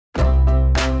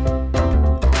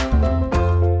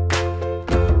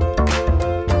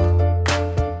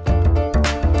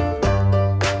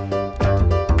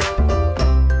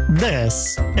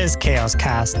is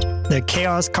CHAOScast, the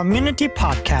Chaos community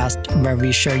podcast where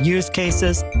we share use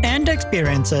cases and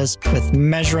experiences with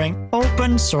measuring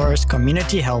open source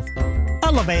community health,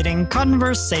 elevating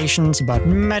conversations about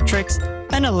metrics,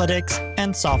 analytics,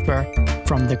 and software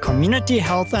from the Community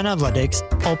Health Analytics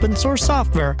open source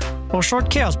software, or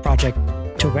short Chaos project,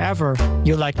 to wherever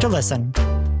you like to listen.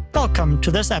 Welcome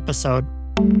to this episode.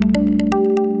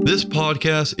 This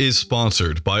podcast is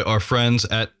sponsored by our friends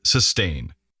at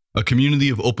Sustain, a community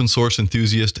of open source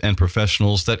enthusiasts and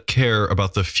professionals that care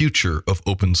about the future of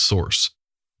open source.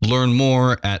 Learn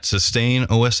more at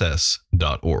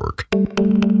sustainoss.org.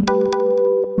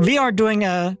 We are doing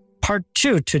a part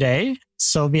 2 today,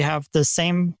 so we have the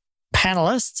same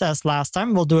panelists as last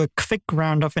time. We'll do a quick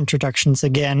round of introductions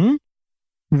again.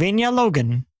 Venia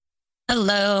Logan.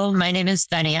 Hello, my name is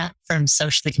Venia from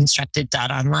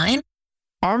sociallyconstructed.online.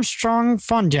 Armstrong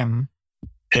Fondium.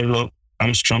 Hello,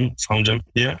 Armstrong Fondium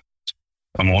here.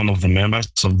 I'm one of the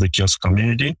members of the Chaos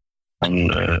community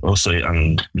and also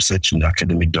I'm research in the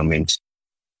academic domain.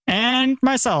 And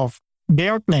myself,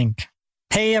 Georg Link.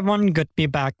 Hey everyone, good to be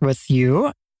back with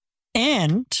you.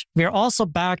 And we're also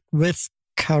back with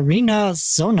Karina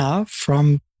Zona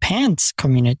from Pants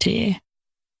community.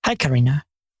 Hi, Karina.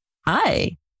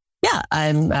 Hi. Yeah,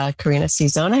 I'm Karina C.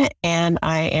 Zona, and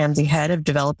I am the head of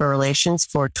developer relations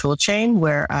for Toolchain,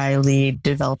 where I lead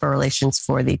developer relations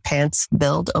for the Pants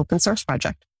Build open source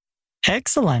project.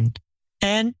 Excellent.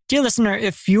 And dear listener,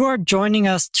 if you are joining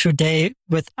us today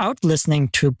without listening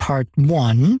to part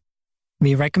 1,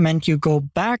 we recommend you go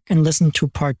back and listen to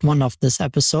part 1 of this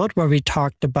episode, where we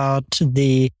talked about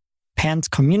the Pants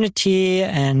community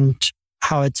and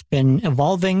how it's been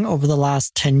evolving over the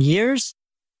last 10 years.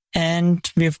 And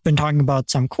we've been talking about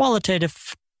some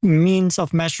qualitative means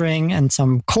of measuring and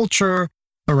some culture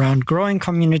around growing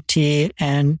community.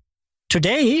 And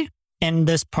today, in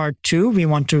this part 2, we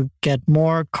want to get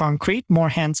more concrete, more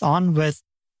hands-on with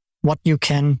what you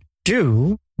can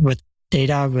do with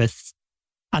data, with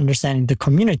understanding the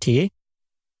community.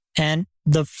 And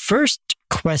the first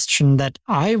question that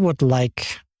I would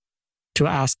like to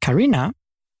ask Karina,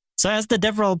 so as the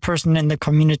DevRel person in the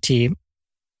community,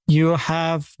 you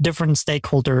have different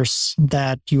stakeholders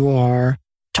that you are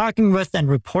talking with and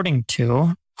reporting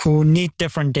to who need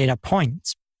different data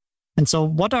points. And so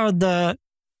what are the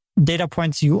data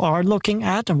points you are looking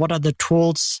at, and what are the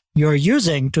tools you're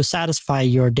using to satisfy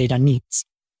your data needs?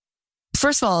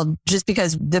 First of all, just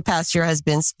because the past year has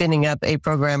been spinning up a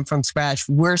program from scratch,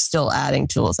 we're still adding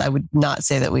tools. I would not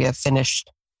say that we have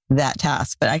finished that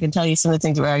task, but I can tell you some of the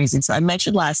things we are using. So I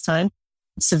mentioned last time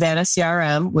Savannah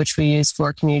CRM, which we use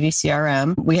for community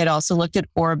CRM. We had also looked at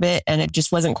Orbit, and it just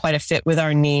wasn't quite a fit with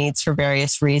our needs for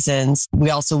various reasons. We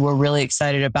also were really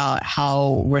excited about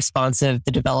how responsive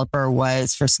the developer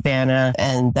was for Savannah,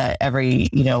 and that every,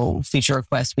 feature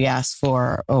request we asked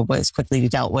for was quickly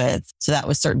dealt with. So that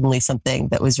was certainly something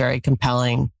that was very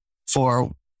compelling for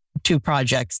 2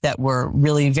 projects that were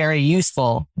really very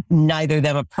useful. Neither of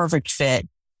them a perfect fit,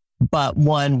 but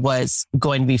one was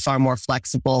going to be far more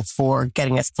flexible for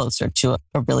getting us closer to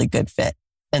a really good fit.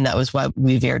 And that was why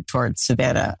we veered towards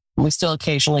Savannah. We still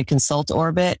occasionally consult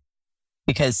Orbit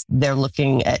because they're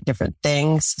looking at different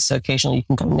things. So occasionally you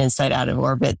can get an insight out of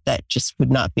Orbit that just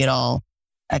would not be at all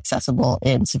accessible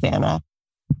in Savannah.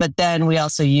 But then we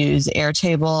also use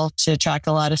Airtable to track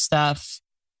a lot of stuff.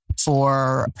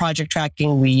 For project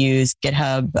tracking, we use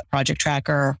GitHub Project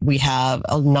Tracker. We have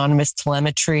anonymous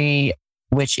telemetry,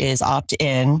 which is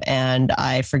opt-in, and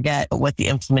I forget what the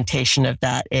implementation of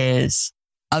that is.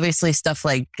 Obviously, stuff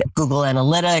like Google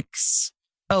Analytics.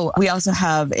 Oh, we also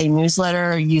have a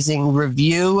newsletter using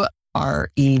Revue,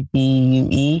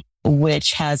 REVUE,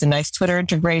 which has a nice Twitter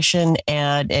integration,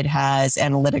 and it has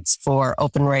analytics for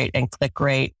open rate and click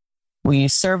rate. We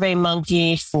use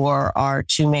SurveyMonkey for our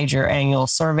 2 major annual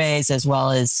surveys, as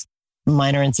well as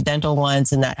minor incidental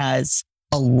ones, and that has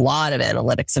a lot of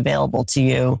analytics available to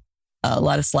you. A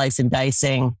lot of slice and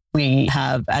dicing. We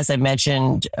have, as I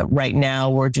mentioned, right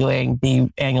now we're doing the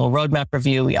annual roadmap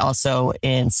review. We also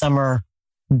in summer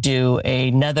do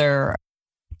another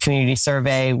community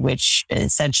survey, which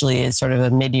essentially is sort of a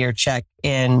mid-year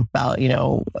check-in about,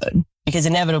 because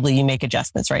inevitably you make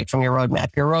adjustments, right, from your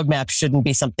roadmap. Your roadmap shouldn't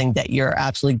be something that you're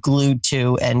absolutely glued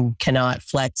to and cannot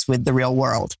flex with the real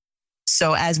world.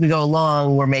 So as we go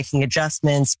along, we're making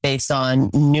adjustments based on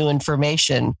new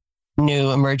information,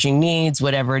 new emerging needs,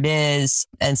 whatever it is.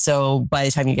 And so by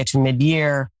the time you get to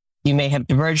mid-year, you may have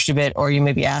diverged a bit, or you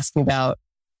may be asking about,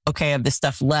 okay, of the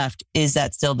stuff left, is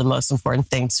that still the most important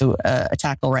thing to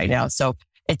tackle right now? So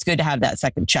it's good to have that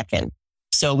second check-in.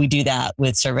 So we do that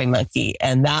with SurveyMonkey.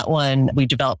 And that one we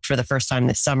developed for the first time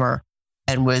this summer.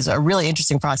 and was a really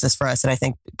interesting process for us. And I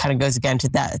think kind of goes again to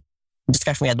that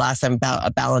discussion we had last time about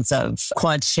a balance of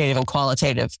quantitative and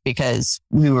qualitative, because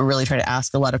we were really trying to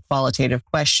ask a lot of qualitative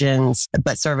questions,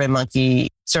 but SurveyMonkey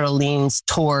sort of leans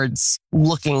towards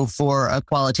looking for a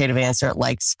qualitative answer. It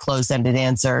likes closed-ended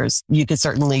answers. You could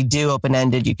certainly do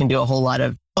open-ended. You can do a whole lot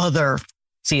of other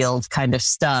field kind of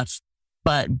stuff,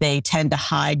 but they tend to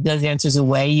hide those answers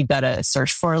away. You've got to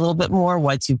search for a little bit more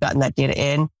once you've gotten that data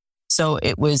in. So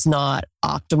it was not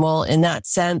optimal in that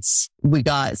sense. We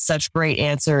got such great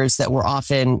answers that were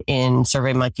often in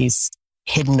SurveyMonkey's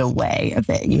hidden away a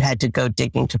bit. You had to go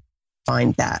digging to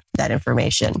find that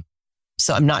information.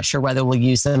 So I'm not sure whether we'll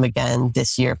use them again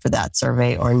this year for that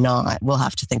survey or not. We'll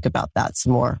have to think about that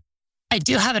some more. I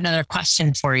do have another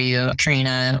question for you,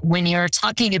 Karina. When you're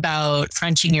talking about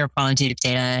crunching your qualitative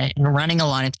data and running a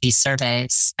lot of these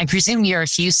surveys, I presume you're a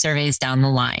few surveys down the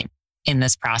line in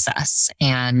this process,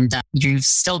 and you've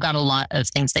still got a lot of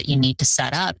things that you need to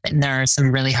set up, and there are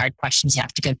some really hard questions you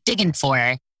have to go digging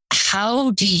for.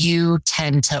 How do you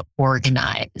tend to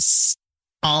organize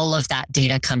all of that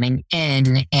data coming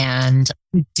in? And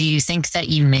do you think that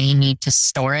you may need to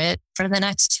store it for the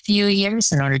next few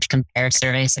years in order to compare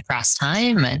surveys across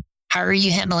time? And how are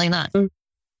you handling that?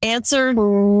 Answer,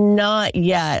 not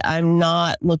yet. I'm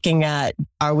not looking at,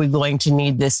 are we going to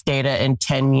need this data in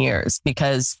 10 years?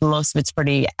 Because most of it's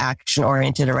pretty action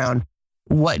oriented around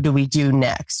what do we do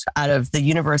next? Out of the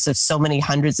universe of so many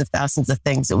hundreds of thousands of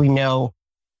things that we know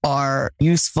are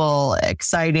useful,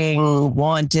 exciting,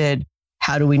 wanted,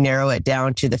 how do we narrow it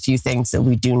down to the few things that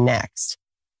we do next?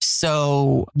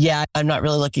 So yeah, I'm not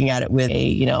really looking at it with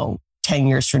a, 10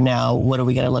 years from now, what are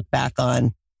we going to look back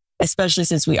on? Especially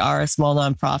since we are a small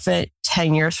nonprofit,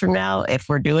 10 years from now, if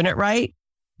we're doing it right,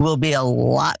 we'll be a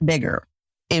lot bigger.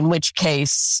 In which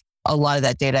case, a lot of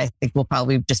that data, I think, will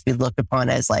probably just be looked upon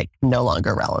as like no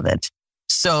longer relevant.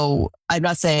 So I'm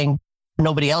not saying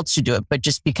nobody else should do it, but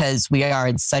just because we are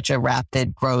in such a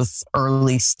rapid growth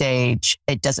early stage,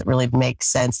 it doesn't really make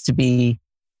sense to be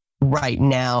right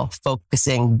now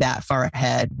focusing that far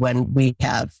ahead when we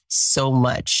have so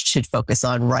much to focus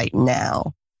on right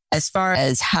now. As far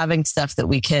as having stuff that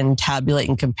we can tabulate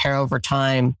and compare over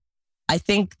time, I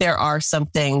think there are some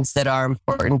things that are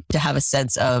important to have a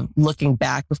sense of looking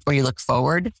back before you look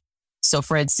forward. So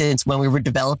for instance, when we were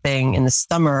developing in the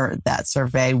summer that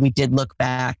survey, we did look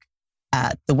back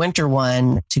at the winter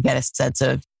one to get a sense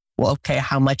of, well, okay,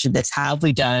 how much of this have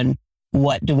we done?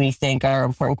 What do we think are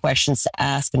important questions to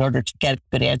ask in order to get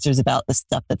good answers about the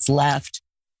stuff that's left?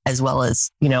 As well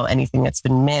as, anything that's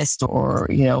been missed or,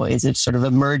 is it sort of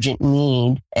emergent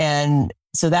need? And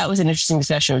so that was an interesting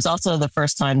discussion. It was also the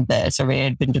first time that a survey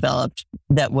had been developed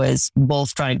that was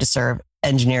both trying to serve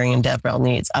engineering and DevRel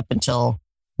needs. Up until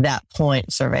that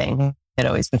point, surveying had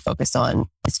always been focused on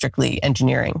strictly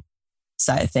engineering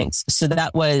side of things. So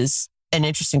that was an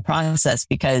interesting process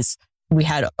because we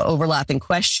had overlapping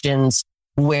questions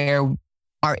where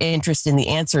our interest in the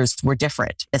answers were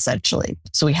different, essentially.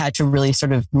 So we had to really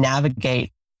sort of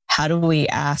navigate, how do we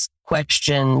ask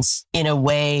questions in a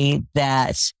way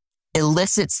that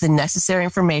elicits the necessary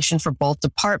information for both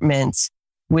departments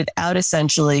without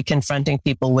essentially confronting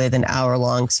people with an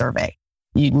hour-long survey.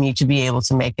 You need to be able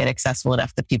to make it accessible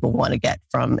enough that people want to get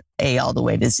from A all the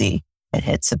way to Z and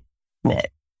hit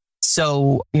submit.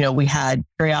 So, we had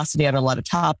curiosity on a lot of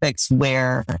topics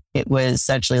where it was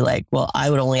essentially like, well, I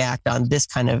would only act on this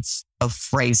kind of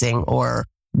phrasing, or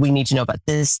we need to know about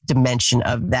this dimension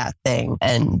of that thing.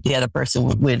 And the other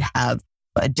person would have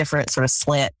a different sort of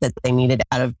slant that they needed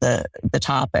out of the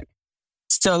topic.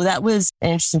 So that was an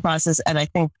interesting process. And I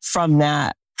think from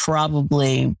that,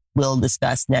 probably we'll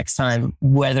discuss next time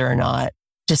whether or not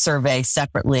to survey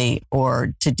separately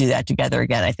or to do that together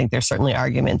again. I think there's certainly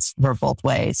arguments for both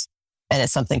ways. And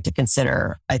it's something to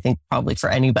consider, I think, probably for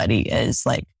anybody, is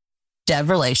like dev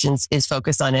relations is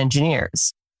focused on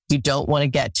engineers. You don't want to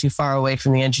get too far away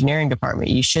from the engineering department.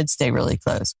 You should stay really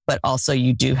close, but also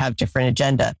you do have different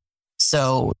agenda.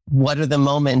 So what are the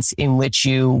moments in which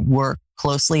you work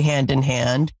closely hand in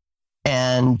hand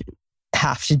and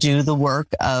have to do the work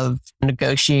of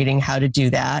negotiating how to do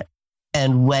that?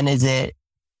 And when is it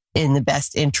in the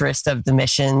best interest of the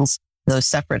missions, those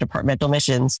separate departmental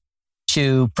missions,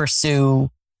 to pursue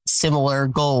similar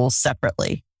goals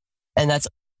separately? And that's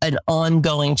an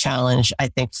ongoing challenge, I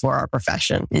think, for our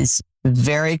profession. Is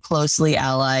very closely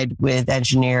allied with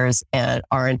engineers, and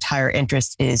our entire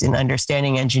interest is in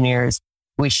understanding engineers.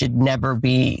 We should never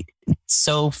be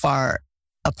so far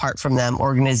apart from them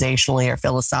organizationally or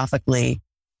philosophically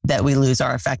that we lose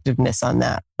our effectiveness on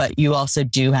that. But you also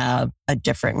do have a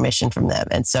different mission from them.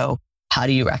 And so how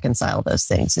do you reconcile those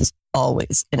things is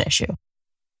always an issue.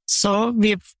 So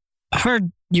we've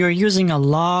heard you're using a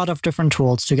lot of different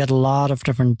tools to get a lot of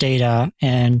different data,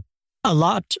 and a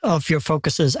lot of your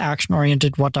focus is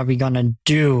action-oriented. What are we going to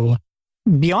do?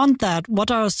 Beyond that,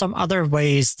 what are some other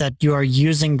ways that you are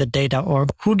using the data, or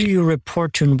who do you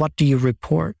report to and what do you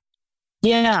report?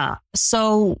 Yeah.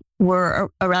 So we're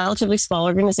a relatively small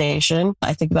organization.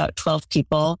 I think about 12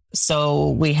 people. So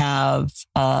we have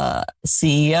a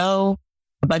CEO,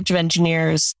 a bunch of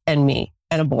engineers, and me,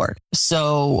 and a board.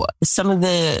 So some of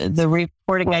the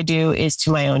reporting I do is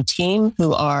to my own team,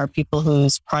 who are people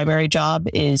whose primary job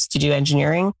is to do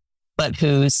engineering, but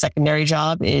whose secondary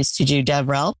job is to do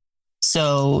DevRel.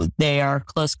 So they are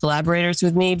close collaborators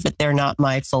with me, but they're not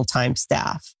my full-time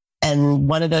staff. And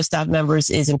one of those staff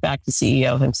members is in fact the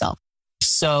CEO himself.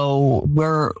 So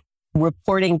we're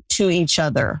reporting to each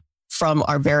other from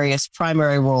our various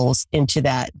primary roles into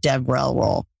that DevRel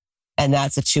role. And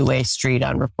that's a two-way street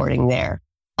on reporting there.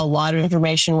 A lot of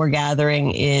information we're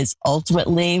gathering is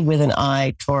ultimately with an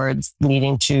eye towards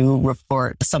needing to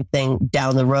report something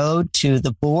down the road to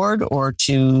the board or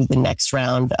to the next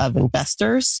round of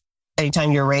investors.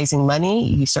 Anytime you're raising money,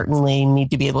 you certainly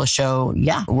need to be able to show,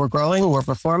 yeah, we're growing, we're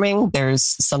performing, there's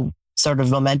some sort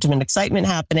of momentum and excitement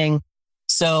happening.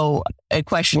 So a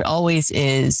question always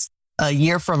is, a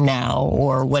year from now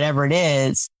or whatever it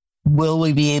is, will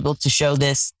we be able to show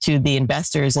this to the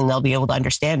investors and they'll be able to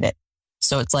understand it?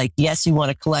 So it's like, yes, we want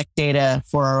to collect data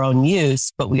for our own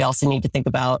use, but we also need to think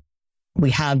about,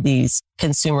 we have these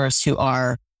consumers who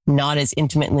are not as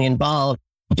intimately involved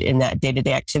in that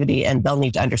day-to-day activity, and they'll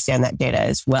need to understand that data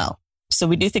as well. So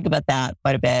we do think about that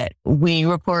quite a bit. We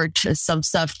report some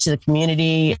stuff to the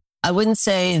community. I wouldn't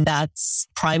say that's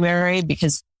primary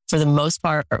because for the most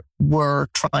part, we're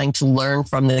trying to learn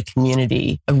from the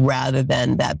community rather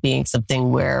than that being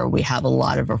something where we have a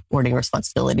lot of reporting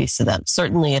responsibilities to them.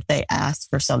 Certainly, if they ask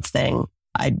for something,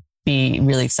 I'd be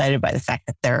really excited by the fact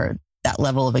that they're that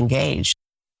level of engaged.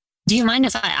 Do you mind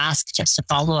if I ask just a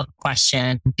follow-up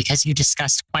question? Because you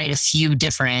discussed quite a few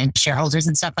different shareholders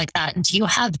and stuff like that. Do you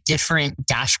have different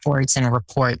dashboards and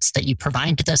reports that you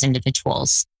provide to those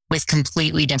individuals with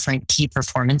completely different key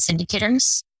performance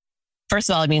indicators? First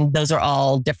of all, I mean, those are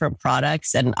all different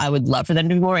products and I would love for them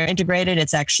to be more integrated.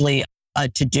 It's actually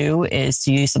to do is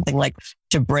to use something like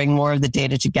to bring more of the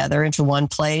data together into one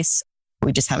place.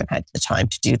 We just haven't had the time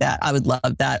to do that. I would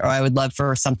love that. Or I would love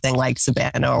for something like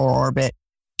Savannah or Orbit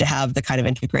to have the kind of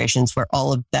integrations where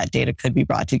all of that data could be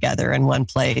brought together in one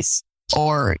place,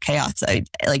 or Chaos.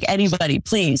 Like anybody,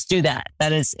 please do that.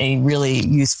 That is a really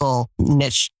useful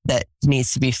niche that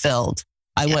needs to be filled.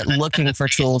 I went looking for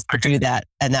tools to do that,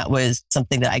 and that was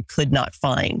something that I could not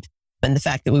find. And the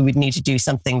fact that we would need to do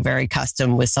something very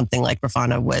custom with something like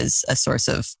Grafana was a source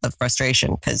of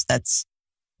frustration, because that's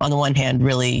on the one hand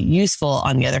really useful.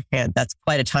 On the other hand, that's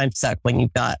quite a time suck when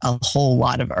you've got a whole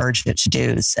lot of urgent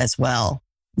to-dos as well.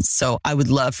 So I would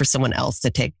love for someone else to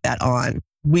take that on.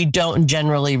 We don't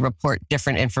generally report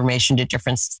different information to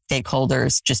different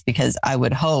stakeholders just because I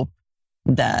would hope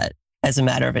that as a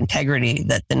matter of integrity,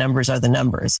 that the numbers are the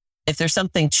numbers. If there's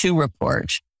something to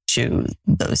report to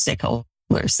those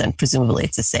stakeholders, then presumably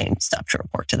it's the same stuff to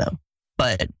report to them.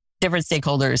 But different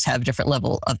stakeholders have different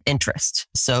level of interest.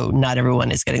 So not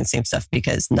everyone is getting the same stuff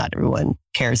because not everyone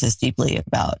cares as deeply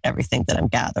about everything that I'm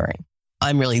gathering.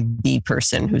 I'm really the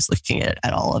person who's looking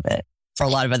at all of it. For a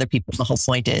lot of other people, the whole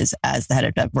point is, as the head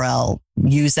of DevRel,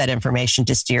 use that information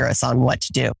to steer us on what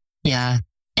to do. Yeah.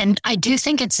 And I do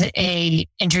think it's a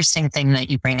interesting thing that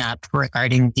you bring up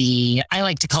regarding I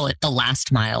like to call it the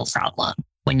last mile problem.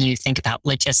 When you think about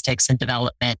logistics and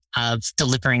development of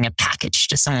delivering a package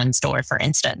to someone's door, for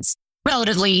instance,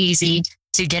 relatively easy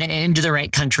to get it into the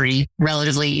right country,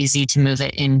 relatively easy to move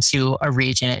it into a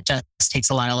region. It just takes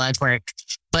a lot of legwork.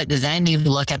 But then you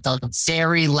look at the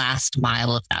very last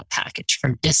mile of that package,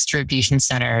 from distribution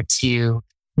center to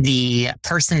the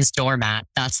person's doormat.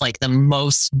 That's like the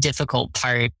most difficult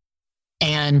part.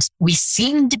 And we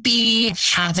seem to be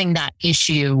having that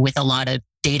issue with a lot of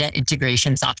data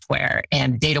integration software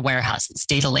and data warehouses,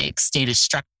 data lakes, data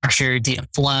structure, data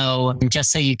flow,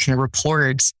 just so you can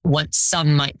report what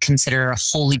some might consider a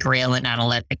holy grail in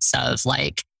analytics of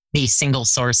like the single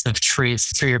source of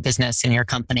truth for your business and your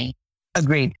company.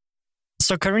 Agreed.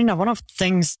 So Karina, one of the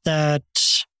things that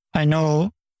I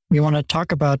know we want to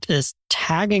talk about is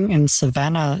tagging in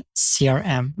Savannah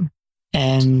CRM.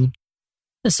 And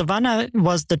Savannah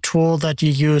was the tool that you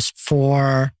use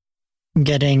for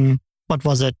getting, what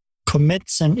was it,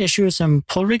 commits and issues and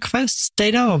pull requests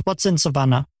data, or what's in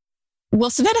Savannah? Well,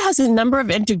 Savannah has a number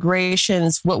of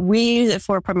integrations. What we use it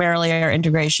for primarily are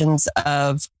integrations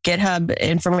of GitHub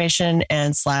information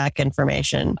and Slack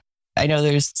information. I know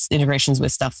there's integrations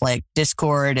with stuff like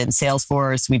Discord and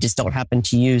Salesforce. We just don't happen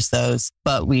to use those,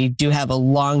 but we do have a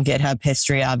long GitHub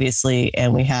history, obviously,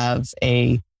 and we have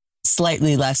a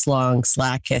slightly less long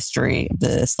Slack history.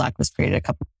 The Slack was created a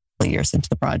couple of years into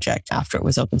the project after it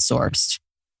was open sourced.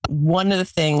 One of the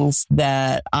things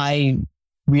that I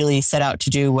really set out to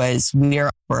do was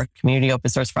we're a community open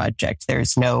source project.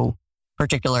 There's no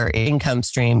particular income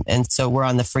stream. And so we're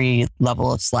on the free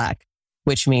level of Slack,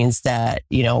 which means that,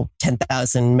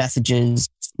 10,000 messages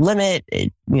limit,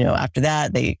 after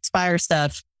that they expire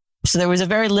stuff. So there was a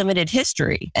very limited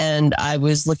history. And I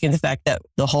was looking at the fact that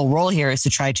the whole role here is to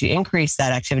try to increase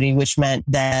that activity, which meant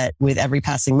that with every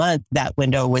passing month, that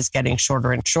window was getting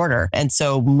shorter and shorter. And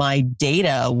so my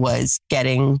data was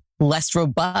getting less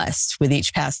robust with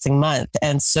each passing month.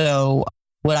 And so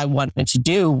what I wanted to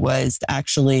do was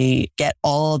actually get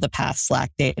all the past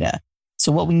Slack data.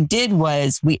 So what we did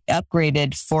was we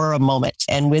upgraded for a moment.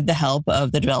 And with the help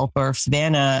of the developer of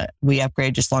Savannah, we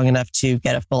upgraded just long enough to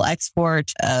get a full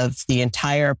export of the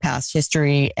entire past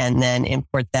history and then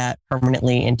import that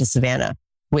permanently into Savannah,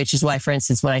 which is why, for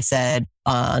instance, when I said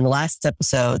on the last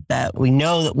episode that we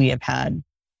know that we have had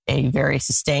a very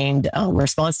sustained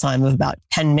response time of about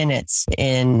 10 minutes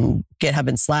in GitHub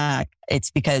and Slack, it's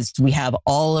because we have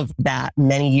all of that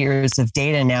many years of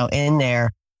data now in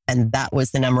there. And that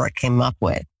was the number it came up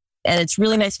with. And it's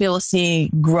really nice to be able to see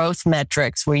growth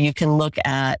metrics where you can look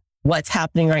at what's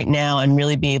happening right now and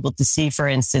really be able to see, for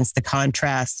instance, the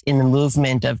contrast in the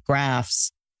movement of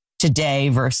graphs today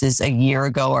versus a year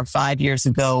ago or 5 years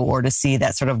ago, or to see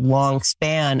that sort of long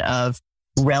span of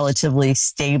relatively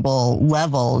stable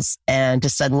levels and to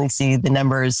suddenly see the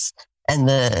numbers and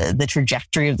the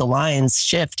trajectory of the lines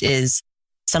shift is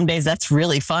some days that's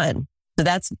really fun. So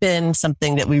that's been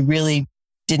something that we really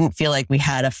didn't feel like we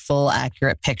had a full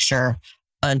accurate picture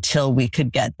until we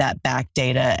could get that back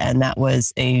data. And that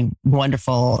was a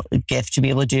wonderful gift to be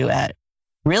able to do at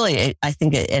really, I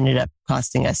think it ended up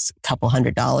costing us a couple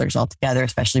 $100 altogether,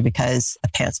 especially because A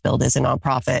Pants Build is a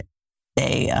nonprofit.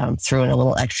 They threw in a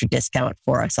little extra discount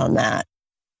for us on that.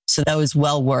 So that was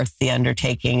well worth the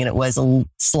undertaking. And it was a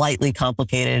slightly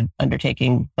complicated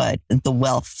undertaking, but the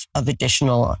wealth of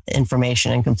additional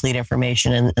information and complete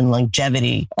information and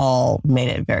longevity all made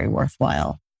it very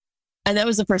worthwhile. And that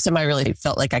was the first time I really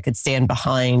felt like I could stand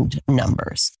behind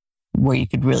numbers where you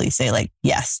could really say like,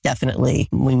 yes, definitely.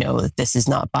 We know that this is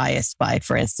not biased by,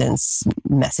 for instance,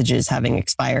 messages having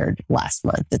expired last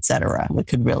month, et cetera. We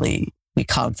could really be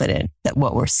confident that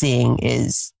what we're seeing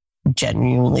is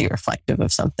genuinely reflective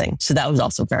of something. So that was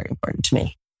also very important to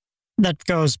me. That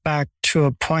goes back to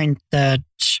a point that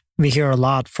we hear a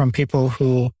lot from people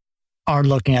who are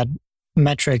looking at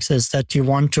metrics, is that you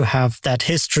want to have that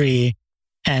history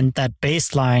and that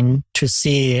baseline to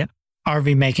see, are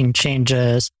we making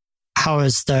changes? How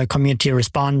is the community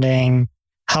responding?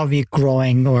 How are we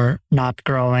growing or not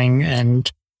growing?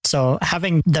 And so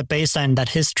having the baseline, that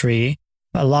history,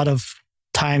 a lot of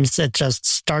times it just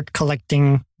start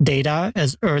collecting data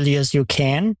as early as you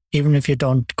can, even if you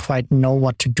don't quite know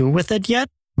what to do with it yet.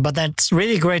 But that's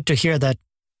really great to hear that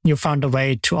you found a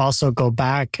way to also go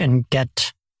back and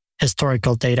get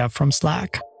historical data from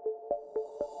Slack.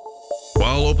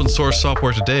 While open source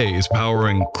software today is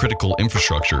powering critical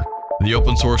infrastructure, the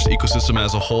open source ecosystem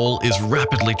as a whole is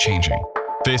rapidly changing,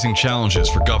 facing challenges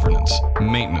for governance,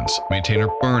 maintenance, maintainer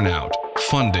burnout,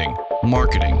 funding,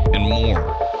 marketing, and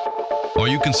more. Are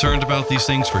you concerned about these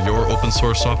things for your open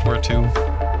source software too?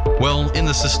 Well, in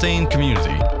the Sustain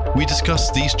community, we discuss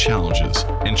these challenges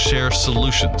and share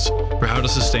solutions for how to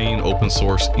sustain open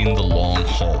source in the long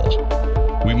haul.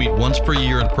 We meet once per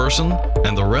year in person,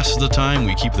 and the rest of the time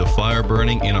we keep the fire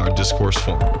burning in our discourse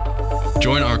forum.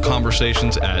 Join our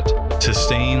conversations at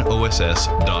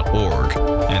sustainoss.org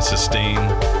and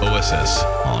SustainOSS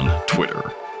on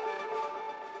Twitter.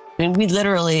 And we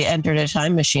literally entered a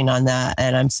time machine on that.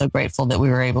 And I'm so grateful that we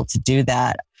were able to do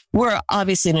that. We're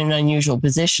obviously in an unusual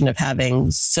position of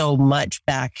having so much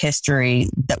back history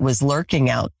that was lurking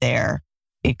out there.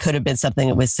 It could have been something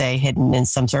that was, say, hidden in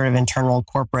some sort of internal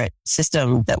corporate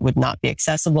system that would not be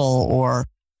accessible, or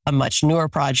a much newer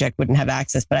project wouldn't have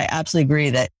access. But I absolutely agree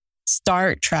that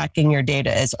start tracking your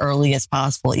data as early as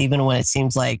possible, even when it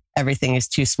seems like everything is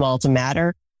too small to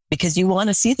matter, because you want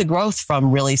to see the growth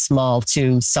from really small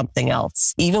to something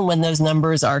else. Even when those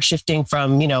numbers are shifting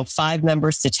from, 5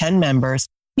 members to 10 members,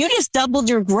 you just doubled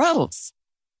your growth.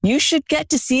 You should get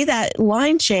to see that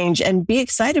line change and be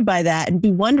excited by that and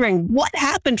be wondering what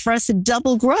happened for us to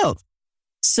double growth.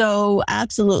 So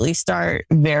absolutely start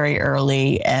very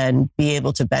early and be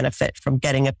able to benefit from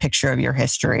getting a picture of your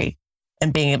history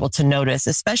and being able to notice,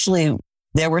 especially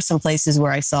There were some places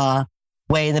where I saw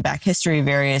way in the back history,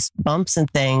 various bumps and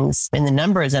things in the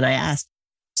numbers. And I asked,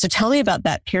 so tell me about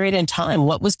that period in time.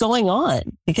 What was going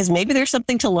on? Because maybe there's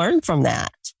something to learn from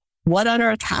that. What on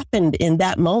earth happened in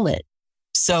that moment?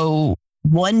 So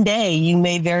one day you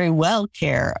may very well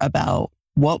care about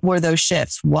what were those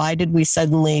shifts? Why did we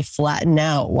suddenly flatten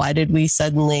out? Why did we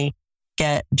suddenly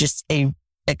get just a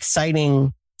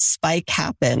exciting spike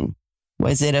happen?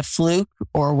 Was it a fluke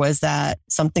or was that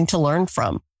something to learn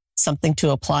from, something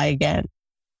to apply again?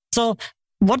 So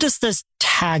what is this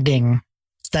tagging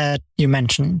that you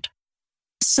mentioned?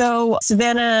 So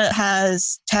Savannah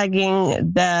has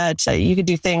tagging that you could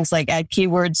do things like add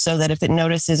keywords so that if it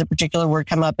notices a particular word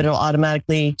come up, it'll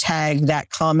automatically tag that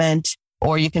comment,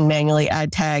 or you can manually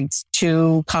add tags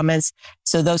to comments.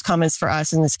 So those comments for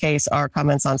us in this case are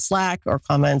comments on Slack or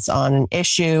comments on an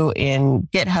issue in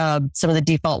GitHub. Some of the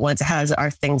default ones it has are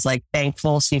things like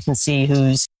thankful. So you can see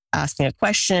who's asking a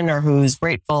question or who's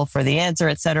grateful for the answer,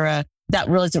 etc. That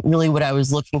really isn't really what I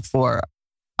was looking for.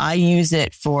 I use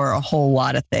it for a whole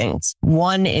lot of things.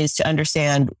 One is to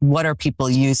understand what are people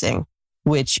using,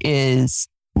 which is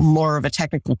more of a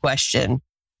technical question.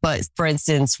 But for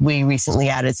instance, we recently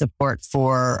added support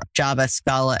for Java,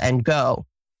 Scala, and Go.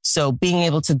 So being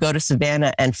able to go to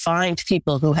Savannah and find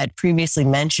people who had previously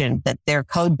mentioned that their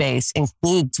code base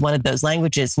includes one of those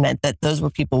languages meant that those were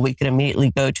people we could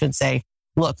immediately go to and say,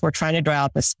 look, we're trying to draw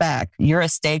up a spec. You're a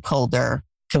stakeholder.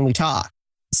 Can we talk?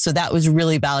 So that was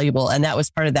really valuable. And that was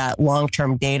part of that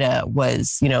long-term data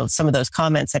was, some of those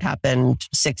comments that happened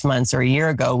 6 months or a year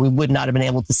ago, we would not have been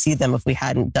able to see them if we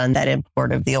hadn't done that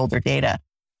import of the older data.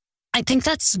 I think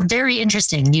that's very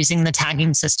interesting, using the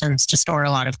tagging systems to store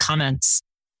a lot of comments.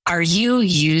 Are you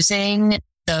using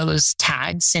those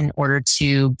tags in order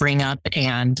to bring up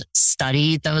and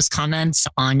study those comments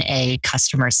on a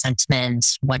customer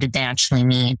sentiment? What did they actually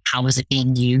mean? How was it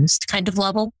being used kind of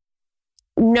level?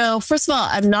 No, first of all,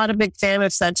 I'm not a big fan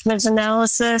of sentiment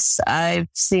analysis. I've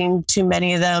seen too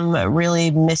many of them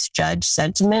really misjudge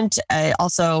sentiment.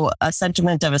 Also, a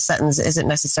sentiment of a sentence isn't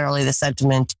necessarily the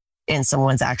sentiment in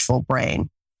someone's actual brain.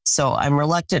 So I'm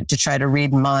reluctant to try to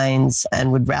read minds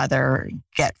and would rather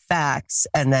get facts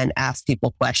and then ask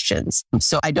people questions.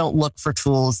 So I don't look for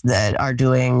tools that are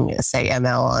doing, say,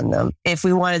 ML on them. If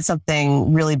we wanted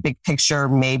something really big picture,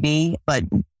 maybe, but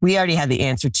we already have the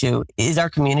answer to, is our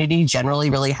community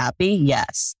generally really happy?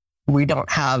 Yes. We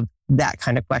don't have that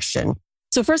kind of question.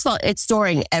 So first of all, it's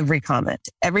storing every comment,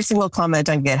 every single comment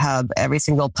on GitHub, every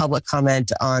single public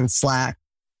comment on Slack.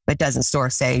 It doesn't store,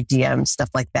 say, DMs, stuff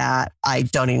like that. I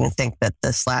don't even think that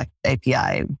the Slack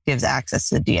API gives access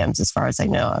to the DMs as far as I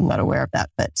know. I'm not aware of that.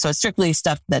 But so it's strictly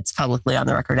stuff that's publicly on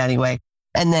the record anyway.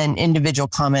 And then individual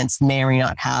comments may or may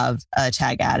not have a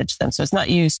tag added to them. So it's not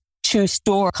used to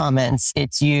store comments.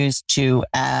 It's used to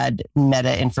add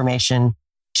meta information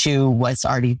to what's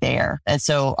already there. And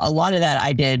so a lot of that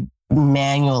I did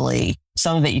manually.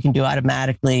 Some of it you can do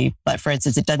automatically. But for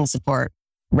instance, it doesn't support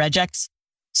regex.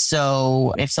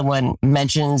 So if someone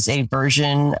mentions a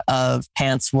version of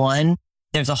Pants 1,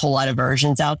 there's a whole lot of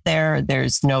versions out there.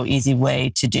 There's no easy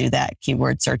way to do that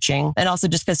keyword searching. And also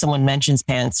just because someone mentions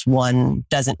Pants 1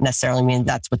 doesn't necessarily mean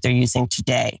that's what they're using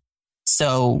today.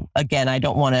 So again, I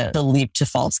don't want to leap to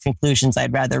false conclusions.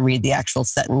 I'd rather read the actual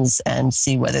sentence and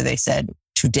see whether they said,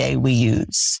 today we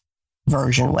use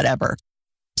version, whatever.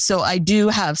 So I do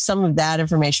have some of that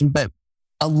information, but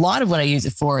a lot of what I use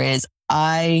it for is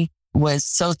I was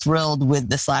so thrilled with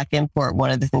the Slack import.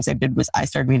 One of the things I did was I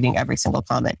started reading every single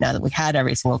comment now that we had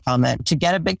every single comment to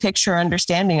get a big picture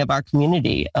understanding of our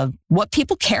community, of what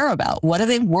people care about. What are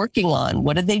they working on?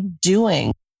 What are they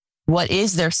doing? What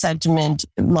is their sentiment?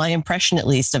 My impression, at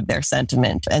least, of their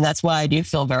sentiment. And that's why I do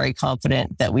feel very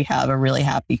confident that we have a really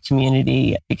happy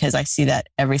community, because I see that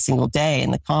every single day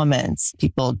in the comments,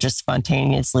 people just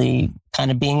spontaneously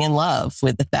kind of being in love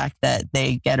with the fact that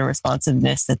they get a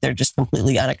responsiveness that they're just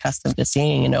completely unaccustomed to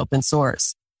seeing in open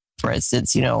source. For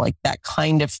instance, like that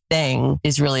kind of thing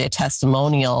is really a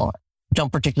testimonial.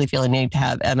 Don't particularly feel a need to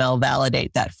have ML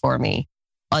validate that for me.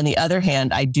 On the other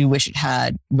hand, I do wish it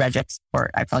had regex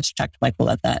support. I probably should talk to Michael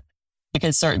about that,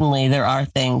 because certainly there are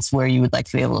things where you would like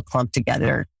to be able to clump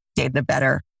together data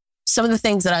better. Some of the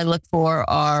things that I look for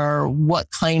are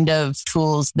what kind of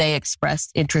tools they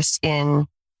expressed interest in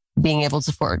being able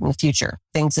to support in the future.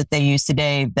 Things that they use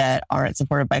today that aren't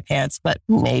supported by Pants, but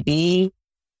maybe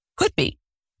could be.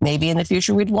 Maybe in the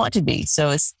future we'd want to be.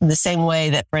 So it's the same way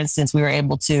that, for instance, we were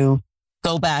able to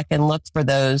go back and look for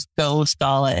those Go,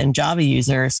 Scala, and Java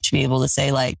users to be able to say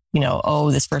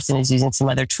this person is using some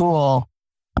other tool.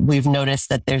 We've noticed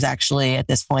that there's actually at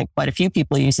this point quite a few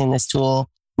people using this tool.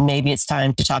 maybe it's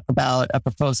time to talk about a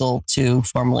proposal to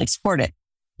formally support it.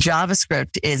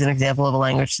 JavaScript is an example of a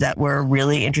language that we're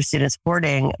really interested in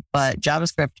supporting, but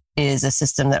JavaScript is a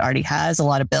system that already has a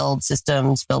lot of build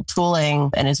systems, build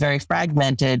tooling, and is very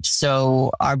fragmented.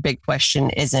 So our big question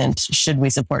isn't, should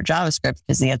we support JavaScript?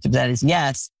 Because the answer to that is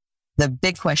yes. The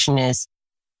big question is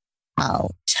how.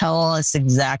 Tell us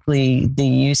exactly the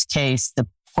use case, the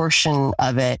portion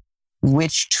of it,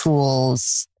 which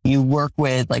tools you work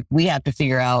with. Like, we have to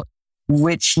figure out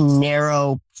which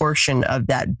narrow portion of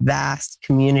that vast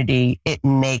community it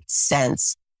makes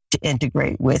sense to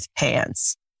integrate with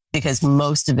PANTS, because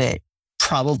most of it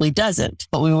probably doesn't.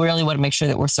 But we really want to make sure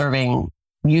that we're serving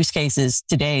use cases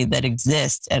today that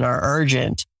exist and are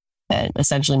urgent, and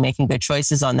essentially making good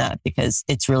choices on that, because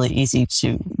it's really easy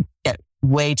to get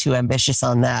way too ambitious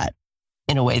on that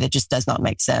in a way that just does not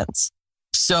make sense.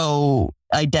 So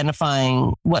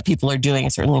identifying what people are doing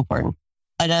is certainly important.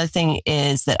 Another thing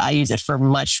is that I use it for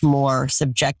much more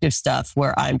subjective stuff,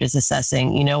 where I'm just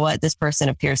assessing, you know what, this person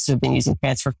appears to have been using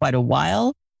PANTS for quite a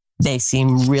while. They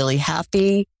seem really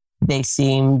happy. They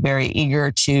seem very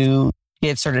eager to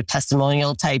give sort of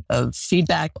testimonial type of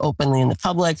feedback openly in the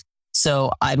public.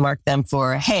 So I mark them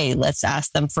for, hey, let's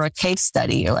ask them for a case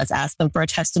study, or let's ask them for a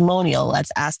testimonial.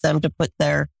 Let's ask them to put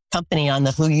their company on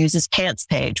the Who Uses PANTS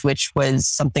page, which was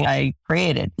something I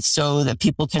created, so that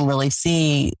people can really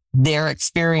see their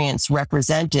experience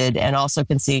represented, and also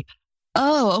can see,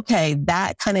 oh, okay,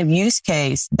 that kind of use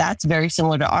case, that's very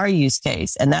similar to our use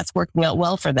case, and that's working out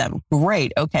well for them.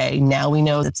 Great. Okay. Now we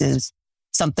know this is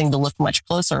something to look much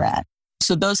closer at.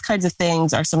 So those kinds of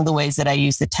things are some of the ways that I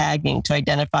use the tagging to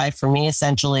identify, for me,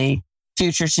 essentially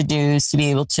future to-dos, to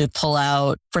be able to pull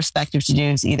out prospective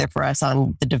to-dos, either for us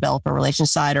on the developer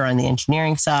relations side or on the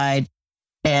engineering side,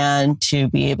 and to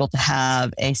be able to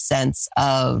have a sense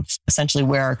of essentially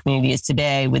where our community is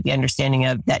today, with the understanding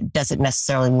of that doesn't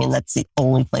necessarily mean that's the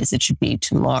only place it should be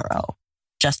tomorrow.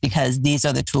 Just because these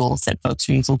are the tools that folks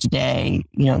are using today,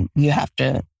 you have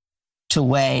to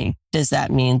weigh, does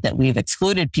that mean that we've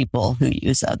excluded people who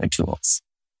use other tools?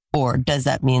 Or does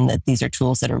that mean that these are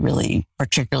tools that are really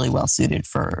particularly well suited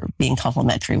for being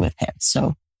complementary with PANTS?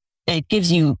 So it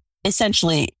gives you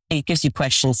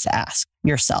questions to ask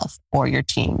yourself or your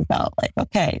team about, like,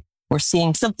 okay, we're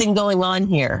seeing something going on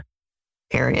here,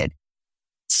 period.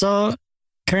 So,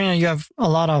 Karina, you have a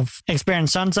lot of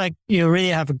experience. Sounds like you really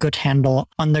have a good handle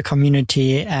on the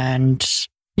community, and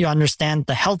you understand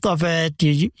the health of it.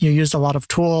 You use a lot of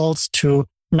tools to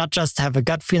not just have a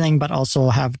gut feeling, but also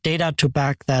have data to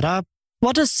back that up.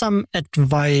 What is some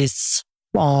advice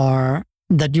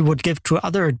that you would give to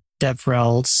other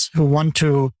DevRels who want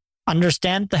to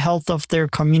understand the health of their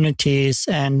communities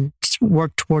and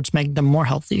work towards making them more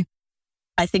healthy?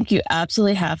 I think you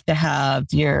absolutely have to have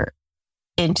your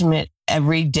intimate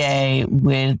every day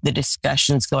with the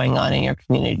discussions going on in your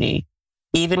community.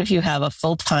 Even if you have a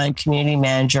full-time community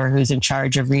manager who's in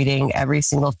charge of reading every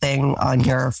single thing on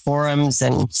your forums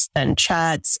and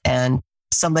chats, and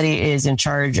somebody is in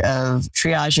charge of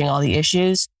triaging all the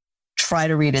issues, try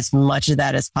to read as much of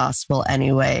that as possible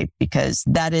anyway, because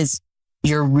that is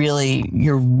your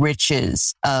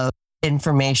riches of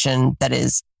information that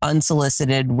is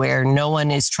unsolicited, where no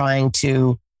one is trying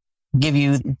to give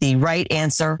you the right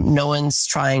answer. No one's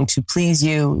trying to please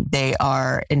you. They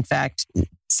are, in fact,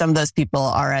 some of those people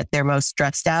are at their most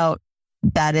stressed out.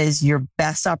 That is your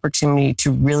best opportunity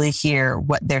to really hear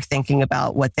what they're thinking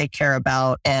about, what they care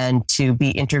about, and to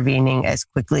be intervening as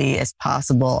quickly as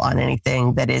possible on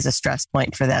anything that is a stress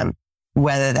point for them,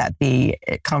 whether that be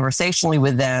conversationally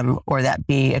with them or that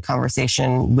be a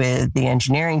conversation with the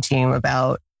engineering team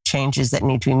about changes that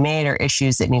need to be made or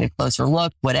issues that need a closer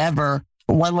look, whatever.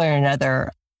 One way or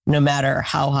another, no matter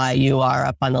how high you are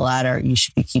up on the ladder, you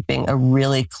should be keeping a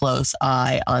really close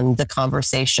eye on the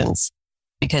conversations,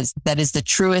 because that is the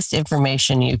truest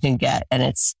information you can get. And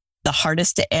it's the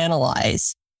hardest to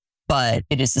analyze, but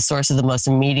it is the source of the most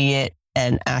immediate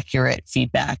and accurate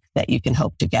feedback that you can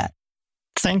hope to get.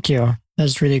 Thank you.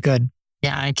 That's really good.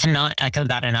 Yeah, I cannot echo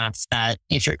that enough, that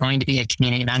if you're going to be a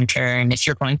community manager, and if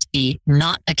you're going to be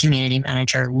not a community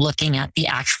manager, looking at the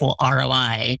actual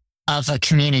ROI of a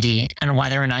community and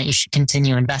whether or not you should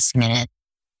continue investing in it,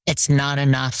 it's not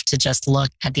enough to just look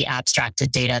at the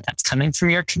abstracted data that's coming through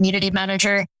your community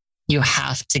manager. You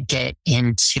have to get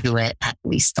into it at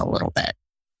least a little bit.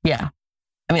 Yeah.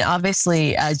 I mean,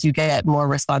 obviously, as you get more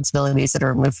responsibilities that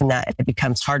are removed from that, it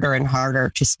becomes harder and harder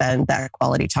to spend that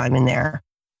quality time in there.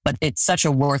 But it's such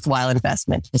a worthwhile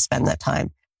investment to spend that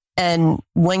time. And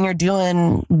when you're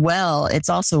doing well, it's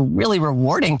also really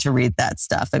rewarding to read that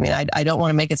stuff. I mean, I don't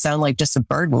want to make it sound like just a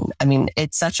burden. I mean,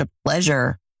 it's such a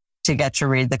pleasure to get to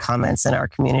read the comments in our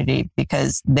community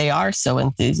because they are so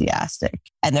enthusiastic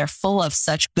and they're full of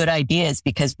such good ideas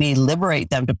because we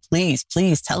liberate them to please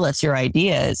tell us your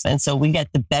ideas. And so we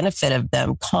get the benefit of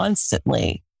them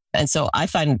constantly. And so I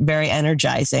find it very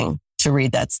energizing to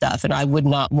read that stuff. And I would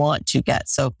not want to get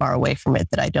so far away from it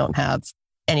that I don't have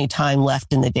any time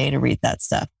left in the day to read that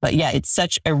stuff. But yeah, it's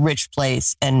such a rich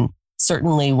place. And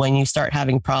certainly when you start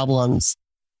having problems,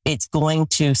 it's going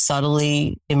to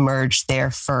subtly emerge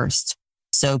there first.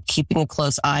 So keeping a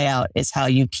close eye out is how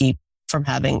you keep from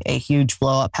having a huge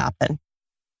blow up happen.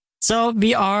 So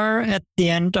we are at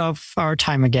the end of our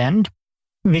time again.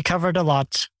 We covered a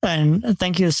lot and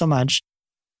thank you so much.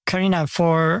 Karina,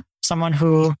 for someone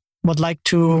who would like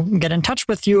to get in touch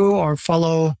with you or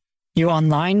follow you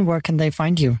online, where can they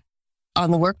find you? On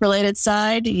the work-related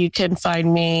side, you can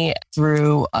find me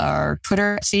through our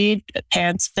Twitter feed,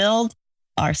 PantsBuild.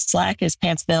 Our Slack is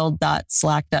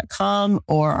pantsbuild.slack.com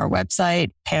or our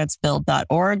website,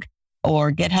 pantsbuild.org,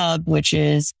 or GitHub, which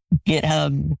is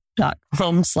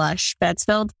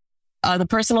github.com/pantsbuild. On the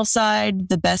personal side,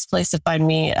 the best place to find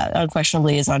me,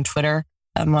 unquestionably, is on Twitter.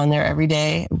 I'm on there every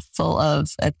day, full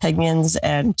of opinions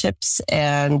and tips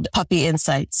and puppy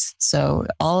insights. So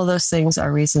all of those things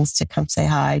are reasons to come say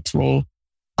hi to me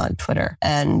on Twitter.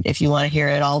 And if you want to hear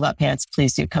it all about pants,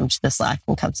 please do come to the Slack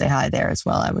and come say hi there as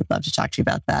well. I would love to talk to you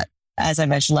about that. As I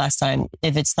mentioned last time,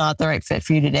 if it's not the right fit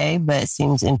for you today, but it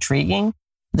seems intriguing,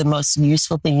 the most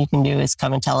useful thing you can do is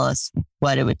come and tell us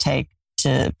what it would take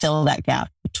to fill that gap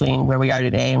between where we are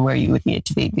today and where you would need it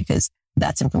to be, because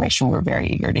that's information we're very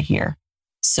eager to hear.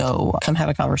 So come have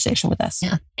a conversation with us.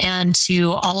 Yeah. And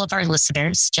to all of our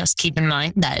listeners, just keep in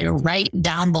mind that right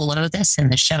down below this in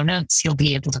the show notes, you'll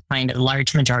be able to find a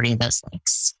large majority of those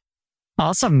links.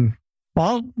 Awesome.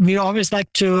 Well, we always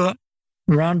like to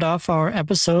round off our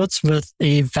episodes with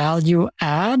a value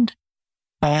add.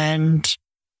 And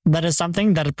that is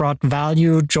something that brought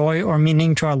value, joy, or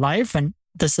meaning to our life. And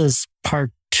this is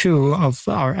part 2 of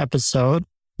our episode.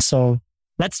 So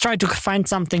let's try to find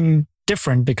something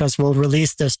different because we'll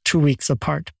release this 2 weeks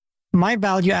apart. My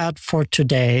value add for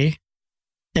today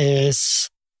is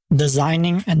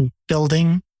designing and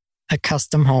building a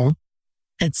custom home.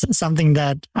 It's something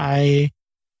that I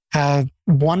have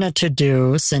wanted to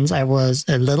do since I was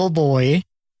a little boy.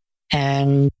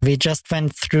 And we just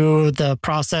went through the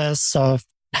process of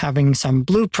having some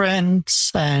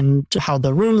blueprints and how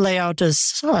the room layout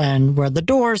is and where the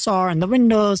doors are and the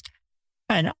windows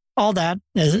and all that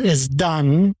is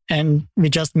done. And we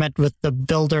just met with the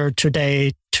builder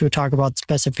today to talk about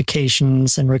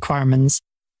specifications and requirements.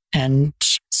 And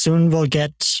soon we'll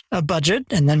get a budget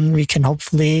and then we can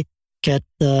hopefully get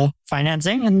the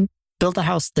financing and build a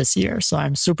house this year. So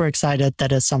I'm super excited.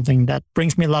 That is something that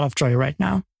brings me a lot of joy right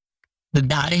now.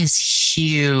 That is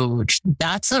huge.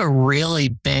 That's a really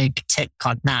big tick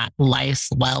on that life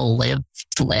well lived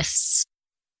list.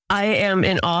 I am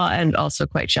in awe and also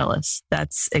quite jealous.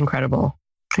 That's incredible.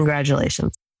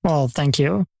 Congratulations. Well, thank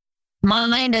you.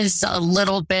 Mine is a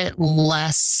little bit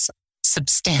less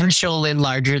substantial and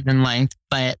larger than life,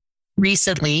 but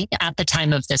recently, at the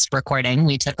time of this recording,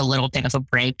 we took a little bit of a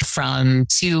break from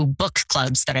 2 book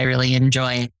clubs that I really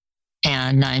enjoy.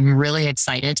 And I'm really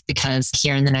excited because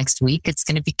here in the next week, it's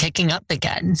going to be kicking up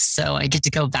again. So I get to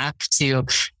go back to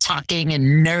talking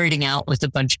and nerding out with a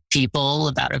bunch of people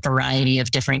about a variety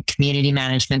of different community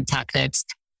management tactics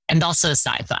and also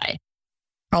sci-fi.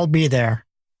 I'll be there.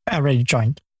 I already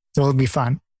joined. It'll be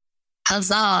fun.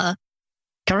 Huzzah.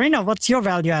 Karina, what's your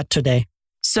value add today?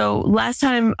 So last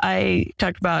time I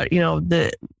talked about,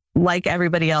 like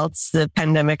everybody else, the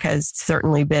pandemic has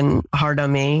certainly been hard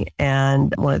on me.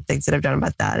 And one of the things that I've done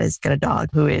about that is get a dog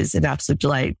who is an absolute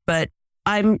delight. But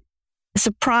I'm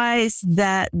surprised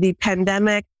that the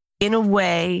pandemic, in a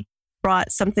way,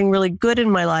 brought something really good in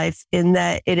my life in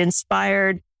that it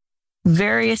inspired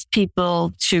various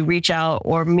people to reach out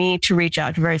or me to reach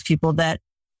out to various people that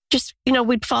just,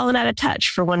 we'd fallen out of touch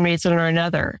for one reason or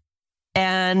another.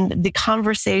 And the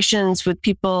conversations with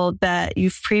people that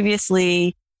you've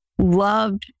previously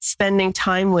loved spending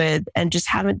time with and just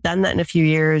haven't done that in a few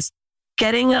years,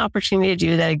 getting an opportunity to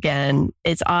do that again.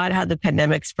 It's odd how the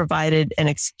pandemic's provided an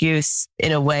excuse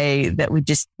in a way that we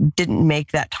just didn't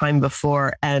make that time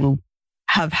before and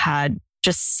have had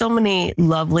just so many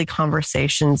lovely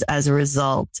conversations as a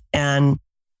result. And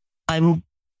I'm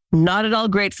not at all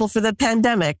grateful for the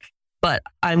pandemic, but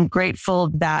I'm grateful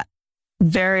that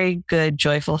very good,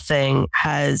 joyful thing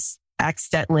has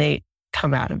accidentally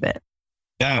come out of it.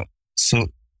 Yeah. So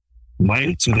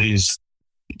mine today is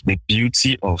the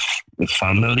beauty of the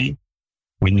family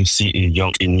when you see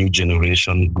a new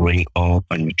generation growing up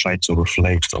and you try to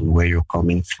reflect on where you're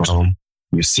coming from,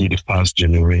 you see the past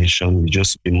generation, you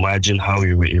just imagine how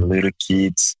you were a little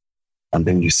kids, and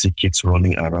then you see kids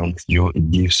running around you.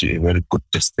 It gives you a very good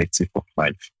perspective of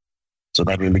life. So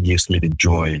that really gives me the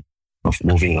joy of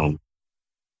moving on.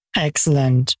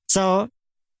 Excellent. So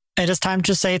it is time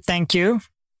to say thank you.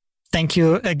 Thank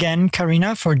you again,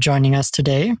 Karina, for joining us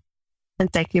today.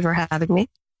 And thank you for having me.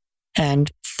 And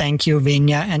thank you,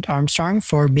 Venya and Armstrong,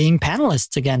 for being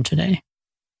panelists again today.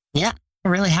 Yeah,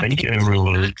 we're really happy. Thank you,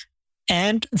 everyone.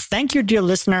 And thank you, dear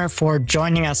listener, for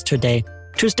joining us today.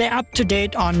 To stay up to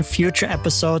date on future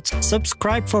episodes,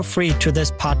 subscribe for free to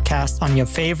this podcast on your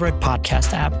favorite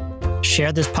podcast app.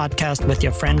 Share this podcast with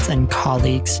your friends and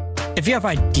colleagues. If you have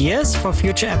ideas for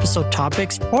future episode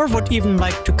topics or would even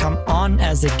like to come on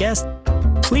as a guest,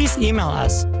 please email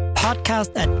us,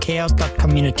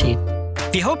 podcast@chaos.community.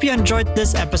 We hope you enjoyed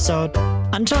this episode.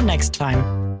 Until next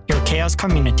time, your Chaos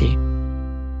Community.